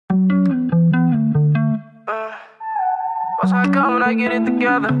Watch how I come when I get it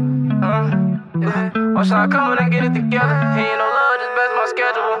together. Yeah. Watch how I come when I get it together. He ain't no love, just best my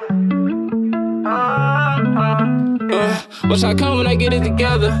schedule. Watch how I come when I get it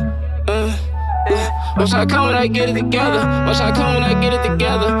together. Watch how I come when I get it together. Watch how I come when I get it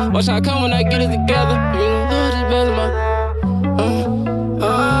together. Watch how I come when I get it together. He ain't no love, just best my.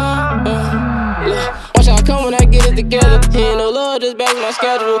 Watch how I come when I get it together. He ain't no love, just back my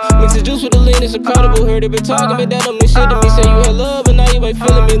schedule. Mix the juice with the lean, it's incredible. Heard it been talking, but that don't mean shit to me. Say you had love, but now you ain't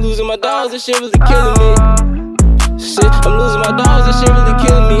feeling me. Losing my dogs, this shit really killing me. Shit, I'm losing my dogs, this shit really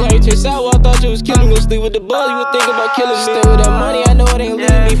killing me. How you chase out, I thought you was killing me. Sleep with the buzz, you would think about killing me. Stay with that money, I know it ain't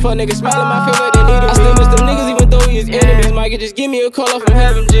leaving me. Fuck niggas smiling, my face like they needed me. I still miss them niggas even though he is enemies. Mike, just give me a call off from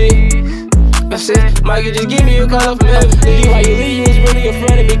heaven, G. I said, Mike, just give me a call off from heaven, G. Why you leave, you was really a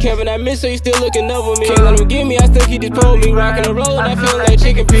friend of me. Kevin, I miss, so you still looking over me. Can't let him get me, I still keep this pole me. Rockin' the road, I feel like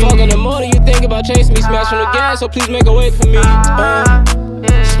chicken feet. Fuck on the motor, you think about chasing me. Smash from the gas, so please make a way for me.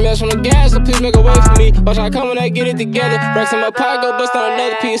 Smash from the gas, so please make a way for me. Watch how I come when I get it together. Racks in my pocket, go bust on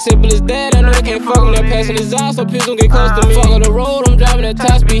another piece. Simple as that, I know they can't fuck with that. Passing his eyes, so please don't get close to me. Fuck on the road, I'm driving at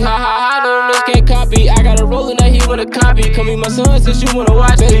top speed. Ha ha ha, no this can't copy. I got a rollin' that he wanna copy. Come be my son since you wanna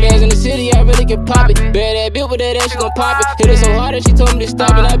watch me. Best bands in the city, I really can pop it. Bad ass bitch with that ass, she gon' pop it. Hit her so hard that she told me to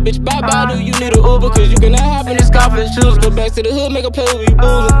stop it. That bitch bye bye, do you need a Uber? Cause you cannot hop in this car for the shoes. Go back to the hood, make a play with you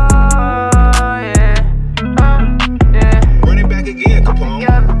boozing. Again,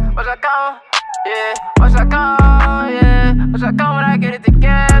 Capone. Watch I come, yeah. Watch I come, yeah. Watch I come when I get it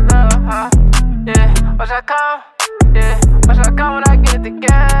together, yeah. Watch I come, yeah. Watch I come when I get it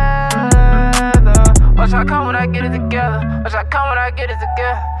together. Watch I come when I get it together. Watch I come when I get it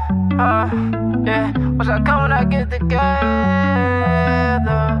together, yeah. Watch I come when I get it together.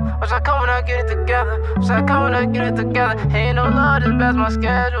 Watch I come when I get it together. Watch I come when I get it together. Ain't no love, just best my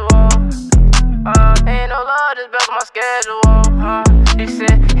schedule. Ain't no love, just back on my schedule. He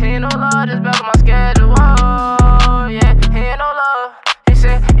said, ain't no love, just back on my schedule.